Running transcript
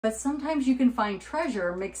But sometimes you can find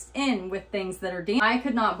treasure mixed in with things that are damaged. I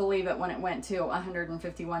could not believe it when it went to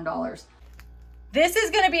 $151. This is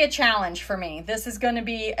going to be a challenge for me. This is going to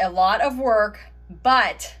be a lot of work,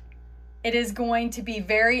 but it is going to be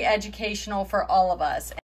very educational for all of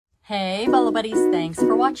us. Hey, Bolo Buddies, thanks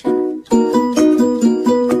for watching. Full-time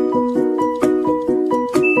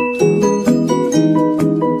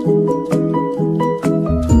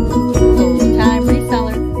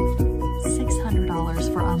reseller.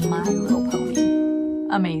 $600 for a My Little Pony.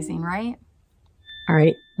 Amazing, right? All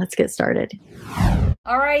right, let's get started.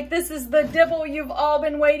 All right, this is the dibble you've all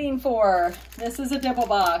been waiting for. This is a dibble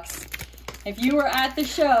box. If you were at the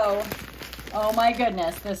show, oh my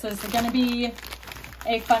goodness, this is going to be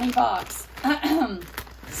a funny box.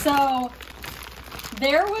 So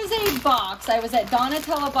there was a box. I was at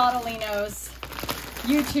Donatella Bottolino's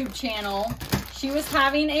YouTube channel. She was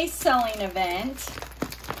having a selling event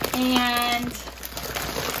and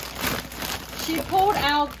she pulled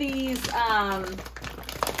out these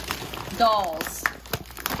dolls.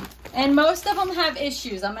 And most of them have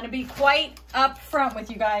issues. I'm going to be quite upfront with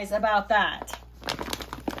you guys about that.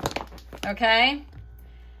 Okay?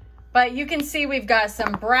 But you can see we've got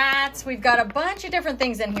some Bratz. We've got a bunch of different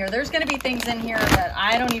things in here. There's going to be things in here that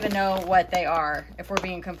I don't even know what they are, if we're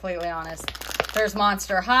being completely honest. There's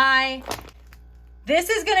Monster High. This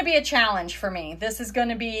is going to be a challenge for me. This is going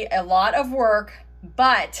to be a lot of work,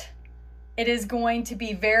 but it is going to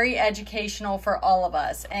be very educational for all of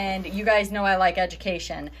us. And you guys know I like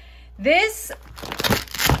education. This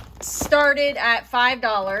started at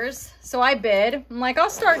 $5, so I bid. I'm like, I'll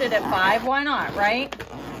start it at $5. Why not, right?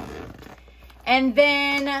 And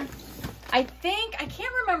then I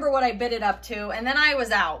can't remember what I bid it up to. And then I was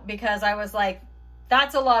out because I was like,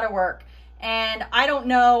 that's a lot of work. And I don't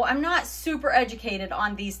know, I'm not super educated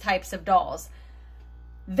on these types of dolls.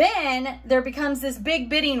 Then there becomes this big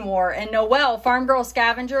bidding war, and Noelle, Farm Girl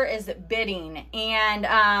Scavenger, is bidding.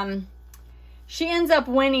 And she ends up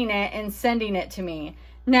winning it and sending it to me.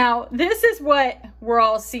 Now, this is what we're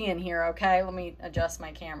all seeing here, okay? Let me adjust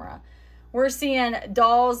my camera. We're seeing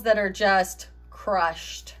dolls that are just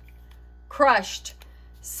crushed. Crushed.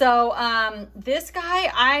 So, this guy,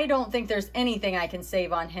 I don't think there's anything I can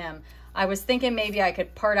save on him. I was thinking maybe I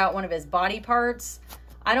could part out one of his body parts.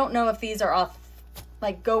 I don't know if these are off,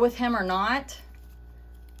 like, go with him or not.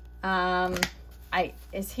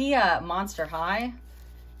 Is he a Monster High?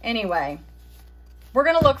 Anyway, we're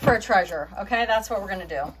going to look for a treasure, okay? That's what we're going to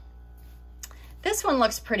do. This one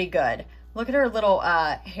looks pretty good. Look at her little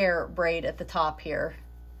hair braid at the top here.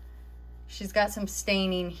 She's got some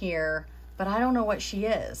staining here, but I don't know what she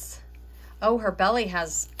is. Oh, her belly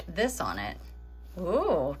has this on it.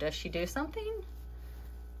 Ooh, does she do something?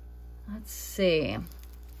 Let's see.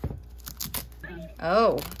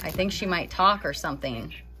 Oh, I think she might talk or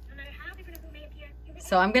something.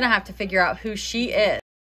 So I'm going to have to figure out who she is.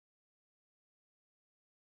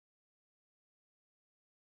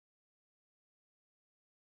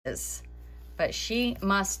 But she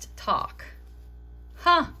must talk.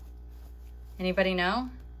 Huh. Anybody know?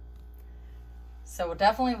 So we'll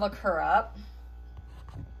definitely look her up.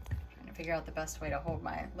 Trying to figure out the best way to hold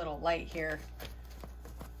my little light here.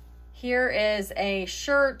 Here is a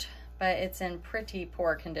shirt, but it's in pretty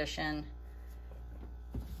poor condition.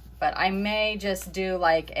 But I may just do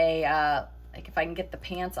like a, like if I can get the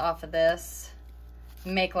pants off of this,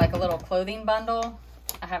 make like a little clothing bundle.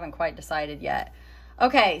 I haven't quite decided yet.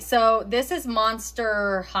 Okay, so this is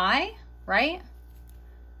Monster High, right?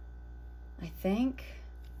 I think.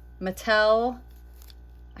 Mattel.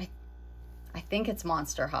 I think it's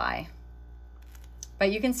Monster High.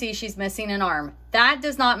 But you can see she's missing an arm. That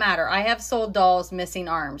does not matter. I have sold dolls missing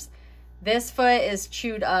arms. This foot is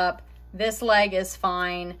chewed up. This leg is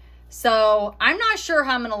fine. So I'm not sure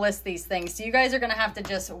how I'm going to list these things. So you guys are going to have to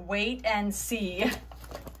just wait and see.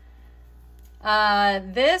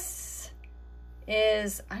 This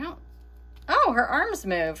is, oh, her arms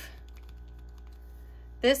move.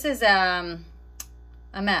 This is a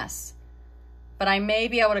mess, but I may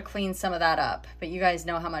be able to clean some of that up, but you guys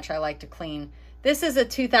know how much I like to clean. This is a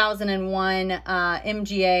 2001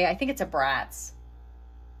 MGA. I think it's a Bratz.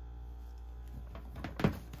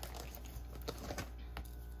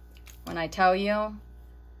 When I tell you,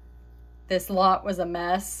 this lot was a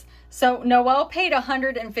mess. So Noelle paid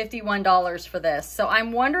 $151 for this. So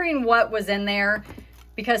I'm wondering what was in there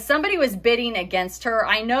because somebody was bidding against her.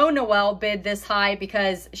 I know Noelle bid this high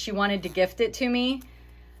because she wanted to gift it to me,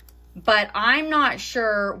 but I'm not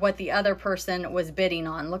sure what the other person was bidding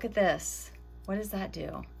on. Look at this. What does that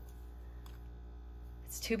do?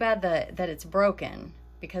 It's too bad that it's broken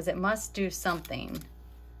because it must do something.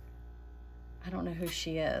 I don't know who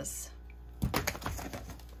she is.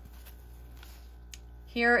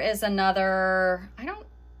 Here is another, I don't,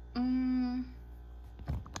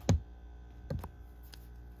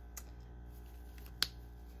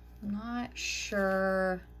 not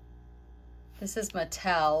sure. This is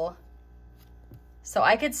Mattel. So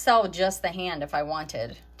I could sell just the hand if I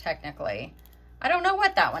wanted, technically. I don't know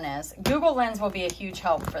what that one is. Google Lens will be a huge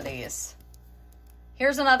help for these.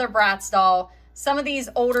 Here's another Bratz doll. Some of these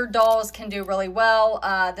older dolls can do really well.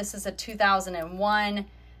 This is a 2001.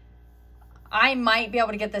 I might be able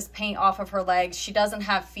to get this paint off of her legs. She doesn't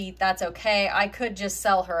have feet. That's okay. I could just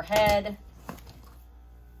sell her head.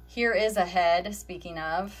 Here is a head, speaking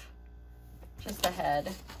of. Just a head.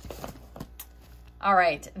 All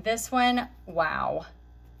right, this one, wow.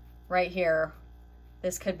 Right here.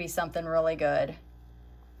 This could be something really good.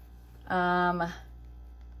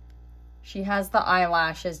 She has the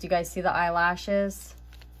eyelashes. Do you guys see the eyelashes?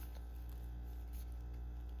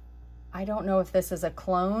 I don't know if this is a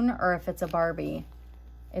clone or if it's a Barbie.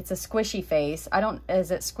 It's a squishy face.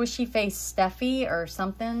 Is it squishy face Steffi or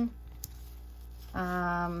something?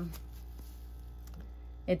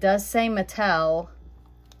 It does say Mattel.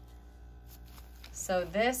 So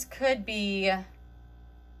this could be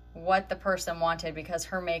what the person wanted because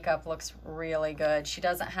her makeup looks really good. She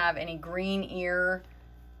doesn't have any green ear.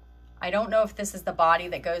 I don't know if this is the body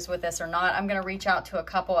that goes with this or not. I'm gonna reach out to a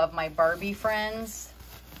couple of my Barbie friends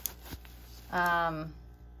and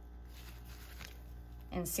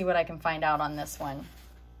see what I can find out on this one.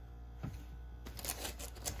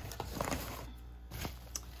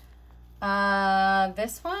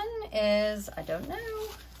 This one is, I don't know,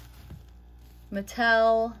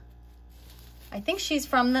 Mattel. I think she's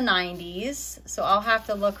from the 90s, so I'll have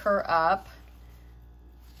to look her up.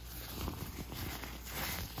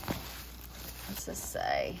 What's this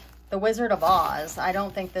say? The Wizard of Oz. I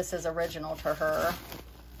don't think this is original to her.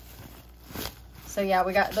 So yeah,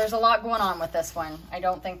 there's a lot going on with this one. I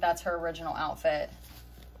don't think that's her original outfit.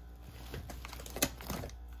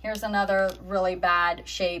 Here's another really bad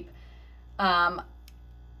shape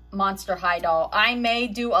Monster High doll. I may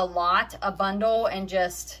do a bundle, and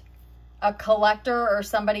just a collector or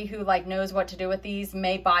somebody who like knows what to do with these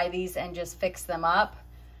may buy these and just fix them up.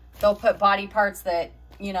 They'll put body parts that,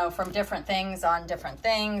 you know, from different things on different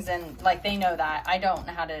things, and like they know that. I don't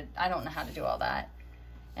know how to do all that.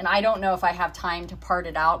 And I don't know if I have time to part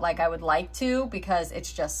it out like I would like to because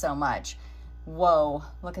it's just so much. Whoa,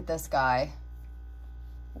 look at this guy.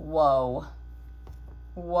 Whoa.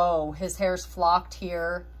 Whoa, his hair's flocked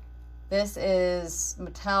here. This is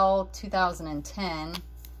Mattel 2010.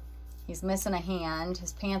 He's missing a hand.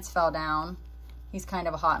 His pants fell down. He's kind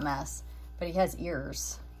of a hot mess, but he has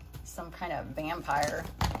ears. Some kind of vampire.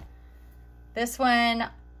 This one,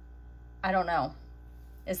 I don't know.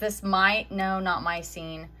 Is this no, not my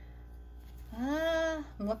scene. I'm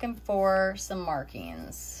looking for some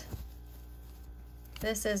markings.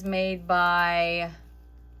 This is made by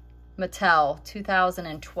Mattel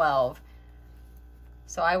 2012.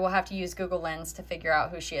 So I will have to use Google Lens to figure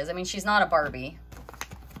out who she is. I mean, she's not a Barbie.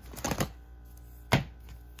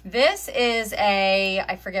 This is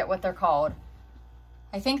I forget what they're called.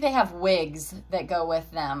 I think they have wigs that go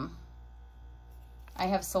with them. I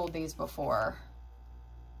have sold these before.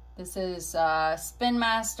 This is Spin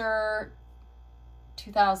Master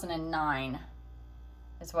 2009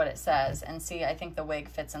 is what it says. And see, I think the wig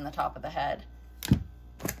fits in the top of the head.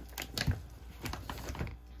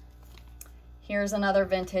 Here's another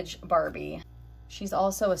vintage Barbie. She's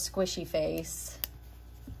also a squishy face.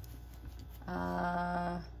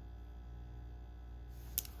 Not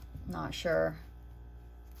sure.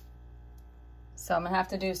 So I'm gonna have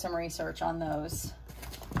to do some research on those.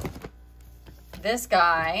 This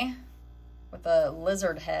guy with a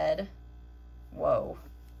lizard head. Whoa.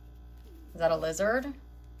 Is that a lizard?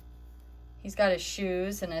 He's got his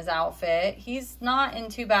shoes and his outfit. He's not in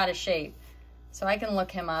too bad a shape, so I can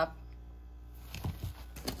look him up.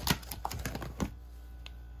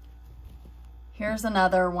 Here's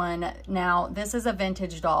another one. Now, this is a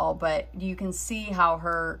vintage doll, but you can see how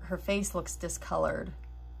her face looks discolored.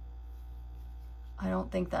 I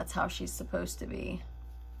don't think that's how she's supposed to be.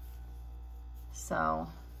 So,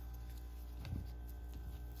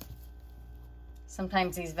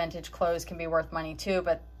 sometimes these vintage clothes can be worth money too,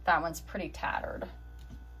 but that one's pretty tattered.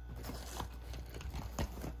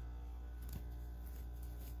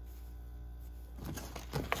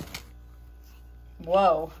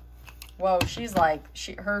 Whoa. Whoa, she's like,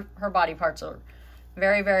 her body parts are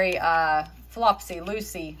very, very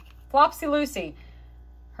flopsy-loosey. Flopsy-loosey.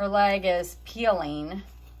 Her leg is peeling.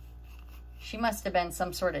 She must have been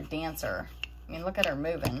some sort of dancer. I mean, look at her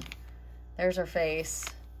moving. There's her face.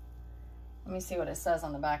 Let me see what it says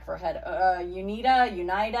on the back of her head.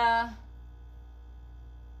 Unida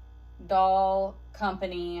Doll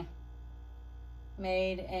Company,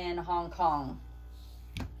 made in Hong Kong.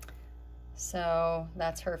 So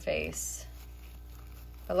that's her face.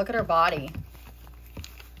 But look at her body.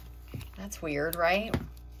 That's weird, right?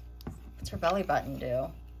 What's her belly button do?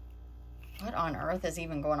 What on earth is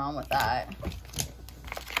even going on with that?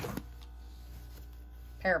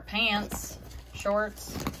 Pair of pants,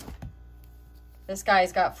 shorts. This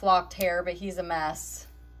guy's got flocked hair, but he's a mess.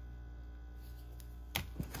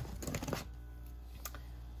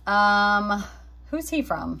 Who's he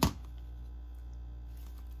from? I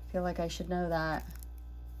feel like I should know that.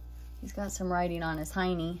 He's got some writing on his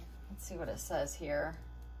hiney. Let's see what it says here.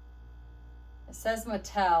 It says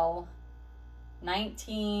Mattel,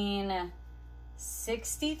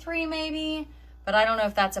 1963 maybe, but I don't know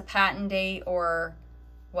if that's a patent date or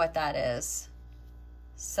what that is.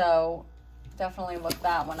 So definitely look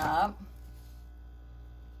that one up.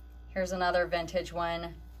 Here's another vintage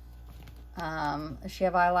one. Does she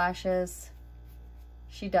have eyelashes?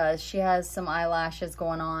 She does. She has some eyelashes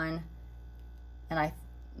going on. And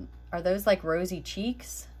are those like rosy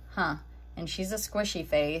cheeks? Huh. And she's a squishy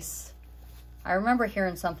face. I remember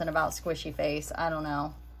hearing something about squishy face. I don't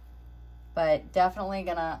know. But definitely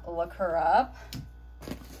gonna look her up.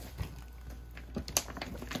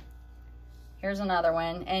 Here's another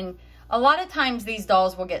one. And a lot of times these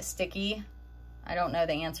dolls will get sticky. I don't know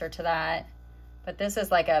the answer to that. But this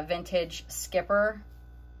is like a vintage Skipper.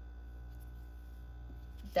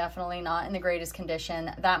 Definitely not in the greatest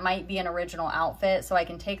condition. That might be an original outfit, so I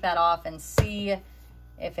can take that off and see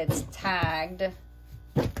if it's tagged.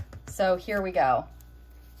 So here we go.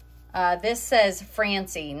 This says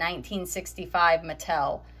Francie, 1965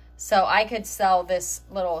 Mattel. So I could sell this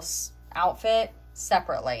little outfit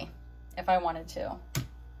separately if I wanted to.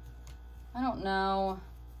 I don't know.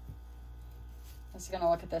 I'm just gonna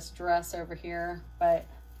look at this dress over here, but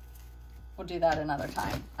we'll do that another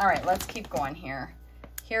time. All right, let's keep going here.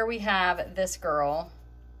 Here we have this girl.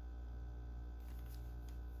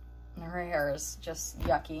 And her hair is just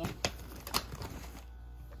yucky.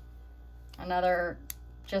 Another,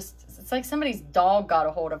 it's like somebody's dog got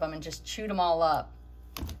a hold of them and just chewed them all up.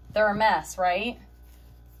 They're a mess, right?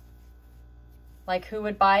 Like, who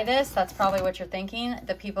would buy this? That's probably what you're thinking.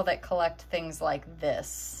 The people that collect things like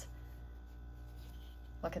this.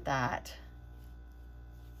 Look at that.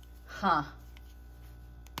 Huh.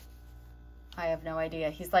 I have no idea.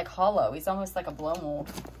 He's like hollow. He's almost like a blow mold.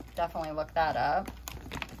 Definitely look that up.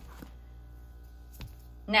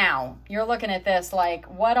 Now, you're looking at this like,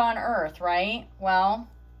 what on earth, right? Well,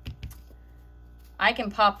 I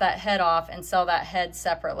can pop that head off and sell that head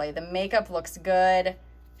separately. The makeup looks good.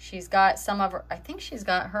 She's got some of her, I think she's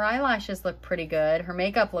got, her eyelashes look pretty good. Her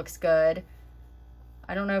makeup looks good.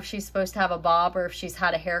 I don't know if she's supposed to have a bob or if she's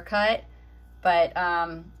had a haircut, but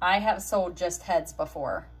I have sold just heads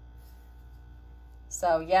before.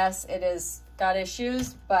 So yes, it is got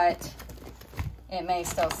issues, but it may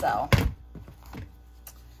still sell.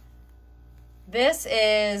 This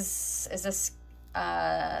is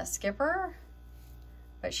a Skipper,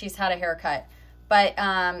 but she's had a haircut. But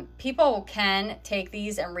people can take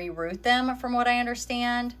these and reroute them from what I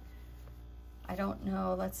understand. I don't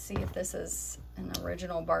know. Let's see if this is an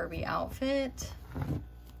original Barbie outfit.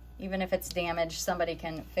 Even if it's damaged, somebody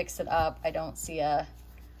can fix it up. I don't see a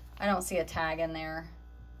tag in there.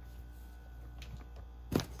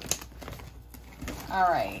 All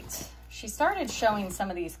right. She started showing some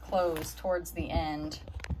of these clothes towards the end.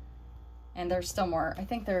 And there's still more. I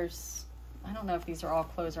think there's, I don't know if these are all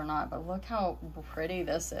clothes or not, but look how pretty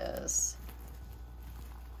this is.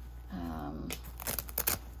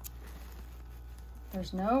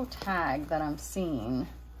 There's no tag that I'm seeing.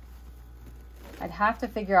 I'd have to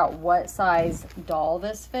figure out what size doll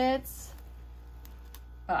this fits.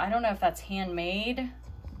 But I don't know if that's handmade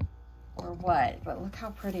or what, but look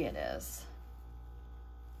how pretty it is.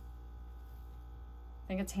 I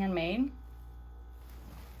think it's handmade.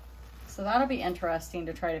 So that'll be interesting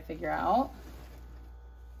to try to figure out.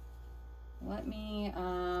 Let me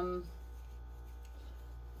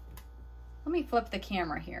flip the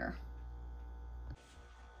camera here.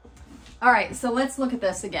 All right, so let's look at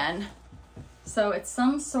this again. So it's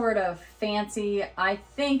some sort of fancy, I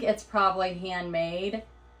think it's probably handmade.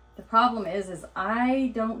 The problem is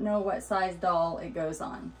I don't know what size doll it goes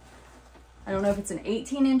on. I don't know if it's an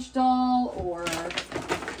 18-inch doll or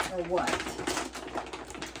what.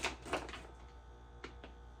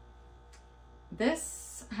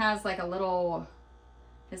 This has like a little,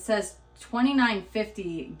 it says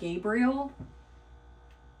 2950 Gabriel.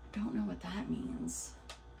 I don't know what that means.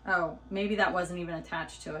 Oh, maybe that wasn't even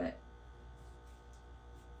attached to it.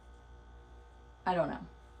 I don't know.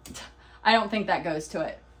 I don't think that goes to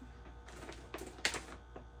it.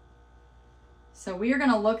 So we are going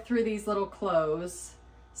to look through these little clothes.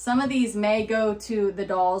 Some of these may go to the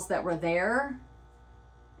dolls that were there,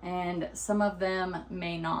 and some of them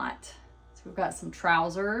may not. So we've got some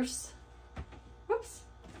trousers. Whoops.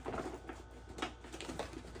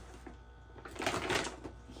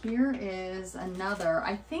 Here is another.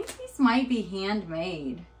 I think these might be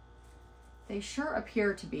handmade. They sure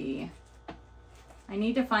appear to be. I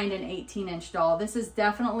need to find an 18-inch doll. This is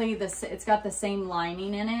definitely it's got the same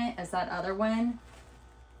lining in it as that other one.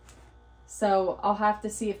 So I'll have to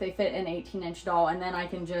see if they fit an 18-inch doll, and then I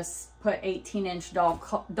can just put 18-inch doll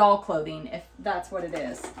clothing if that's what it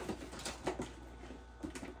is.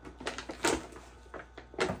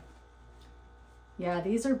 Yeah,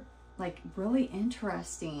 these are like really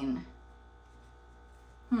interesting.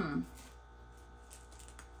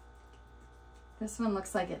 This one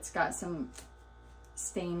looks like it's got some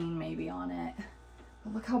staining maybe on it.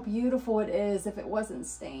 But look how beautiful it is if it wasn't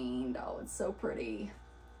stained. Oh, it's so pretty.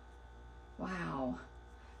 Wow.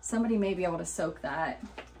 Somebody may be able to soak that.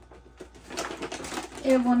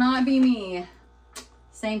 It will not be me.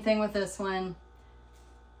 Same thing with this one.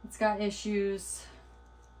 It's got issues,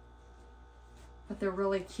 but they're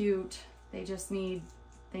really cute. They just need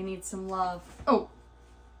some love. Oh.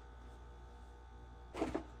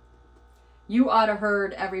 You ought to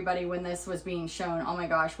heard everybody when this was being shown. Oh my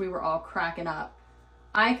gosh, we were all cracking up.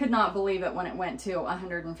 I could not believe it when it went to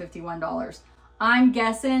 $151. I'm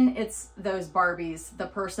guessing it's those Barbies, the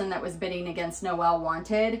person that was bidding against Noelle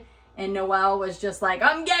wanted. And Noelle was just like,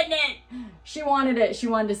 I'm getting it. She wanted it. She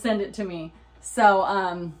wanted to send it to me.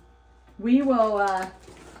 So we will,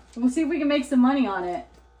 we'll see if we can make some money on it.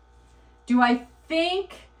 Do I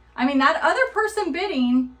think, I mean, that other person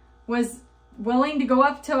bidding was willing to go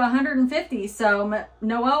up to 150. So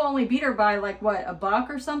Noelle only beat her by like what, $1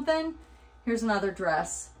 or something. Here's another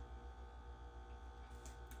dress.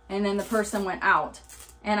 And then the person went out.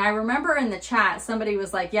 And I remember in the chat, somebody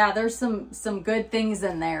was like, yeah, there's some good things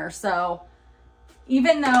in there. So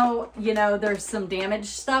even though, you know, there's some damaged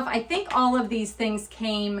stuff, I think all of these things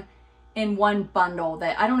came in one bundle.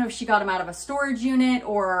 That I don't know if she got them out of a storage unit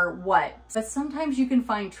or what. But sometimes you can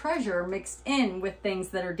find treasure mixed in with things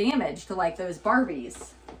that are damaged, like those Barbies.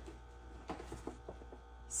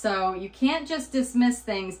 So you can't just dismiss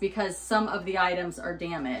things because some of the items are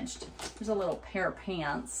damaged. There's a little pair of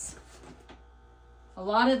pants. A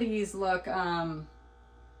lot of these look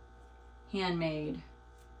handmade.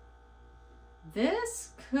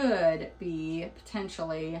 This could be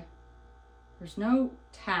potentially, there's no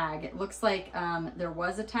tag. It looks like there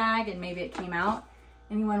was a tag and maybe it came out.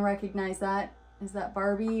 Anyone recognize that? Is that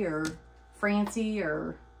Barbie or Francie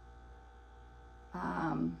or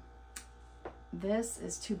this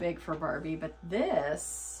is too big for Barbie, but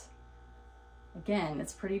this, again,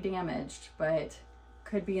 it's pretty damaged, but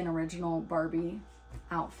could be an original Barbie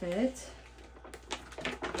outfit.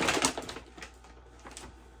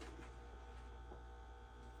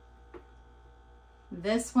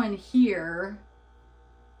 This one here,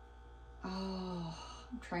 oh,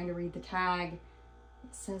 I'm trying to read the tag.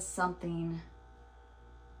 It says something,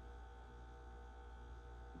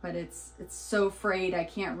 but it's so frayed I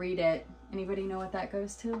can't read it. Anybody know what that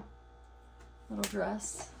goes to? Little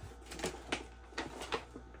dress.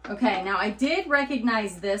 Okay, now I did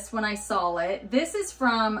recognize this when I saw it. This is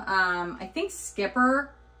from, I think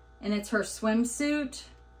Skipper, and it's her swimsuit.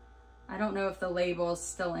 I don't know if the label is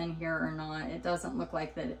still in here or not. It doesn't look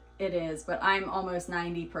like that it is, but I'm almost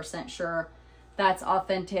 90% sure that's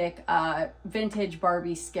authentic vintage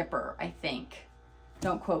Barbie Skipper, I think.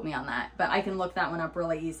 Don't quote me on that, but I can look that one up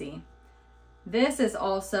really easy. This is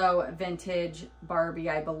also vintage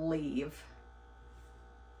Barbie, I believe.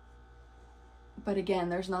 But again,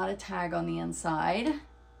 there's not a tag on the inside.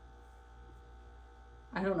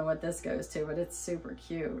 I don't know what this goes to, but it's super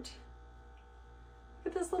cute.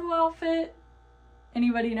 Look at this little outfit.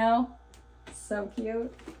 Anybody know? So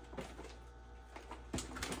cute.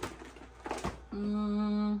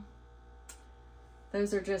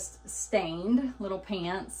 Those are just stained little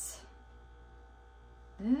pants.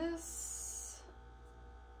 This,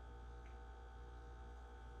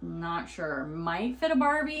 not sure. Might fit a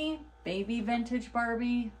Barbie, baby vintage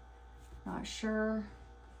Barbie. Not sure.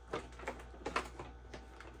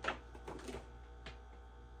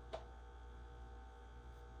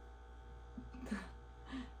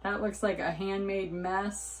 That looks like a handmade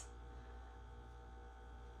mess.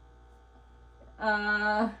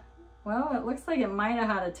 Well, it looks like it might have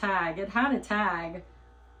had a tag. It had a tag.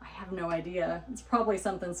 I have no idea. It's probably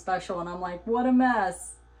something special, and I'm like, what a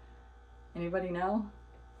mess. Anybody know?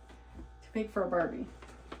 Too big for a Barbie.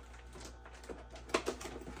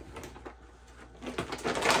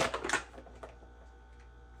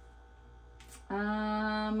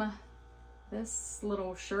 This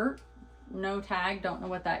little shirt, no tag, don't know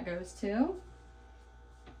what that goes to.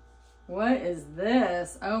 What is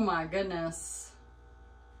this? Oh my goodness.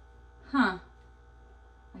 Huh.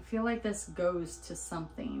 I feel like this goes to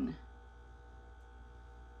something.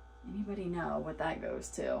 Anybody know what that goes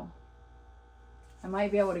to? I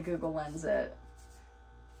might be able to Google Lens it.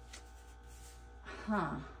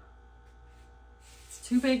 Huh. It's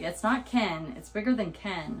too big. It's not Ken. It's bigger than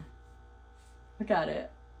Ken. Look at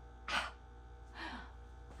it.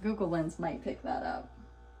 Google Lens might pick that up.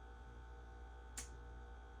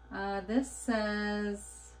 This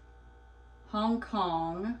says Hong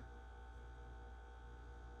Kong.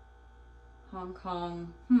 Hong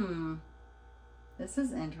Kong. This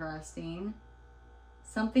is interesting.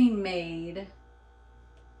 Something made.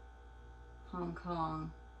 Hong Kong.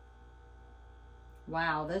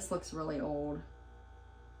 Wow, this looks really old.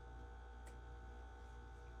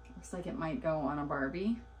 Looks like it might go on a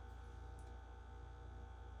Barbie.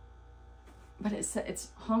 But it's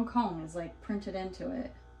Hong Kong is like printed into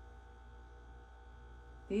it.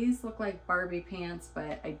 These look like Barbie pants,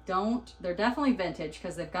 but they're definitely vintage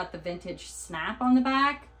because they've got the vintage snap on the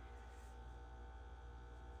back.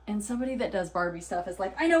 And somebody that does Barbie stuff is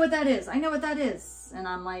like, I know what that is. I know what that is. And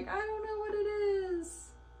I'm like, I don't know what it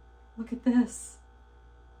is. Look at this.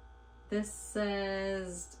 This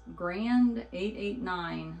says Grand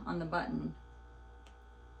 889 on the button.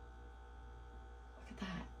 Look at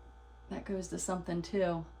that. That goes to something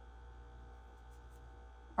too.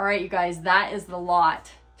 All right, you guys, that is the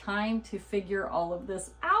lot. Time to figure all of this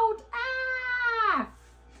out. Ah!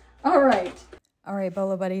 All right. All right,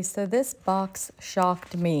 Bolo buddies. So this box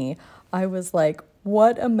shocked me. I was like,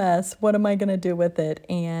 what a mess. What am I going to do with it?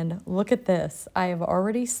 And look at this. I have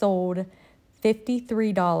already sold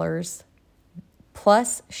 $53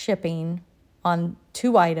 plus shipping on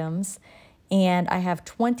 2 items. And I have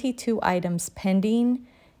 22 items pending.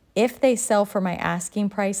 If they sell for my asking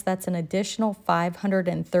price, that's an additional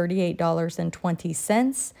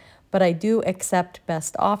 $538.20, but I do accept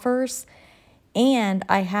best offers. And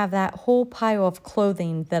I have that whole pile of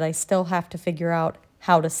clothing that I still have to figure out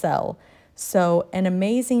how to sell. So an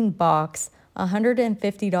amazing box,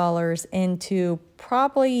 $150 into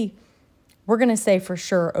probably, we're going to say for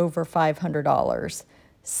sure over $500.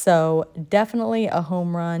 So definitely a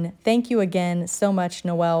home run. Thank you again so much,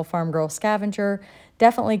 Noelle, Farm Girl Scavenger.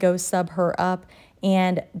 Definitely go sub her up.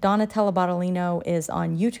 And Donatella Bottolino is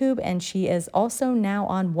on YouTube, and she is also now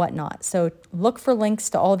on Whatnot. So look for links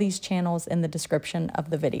to all these channels in the description of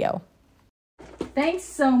the video. Thanks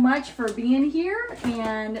so much for being here,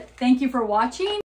 and thank you for watching.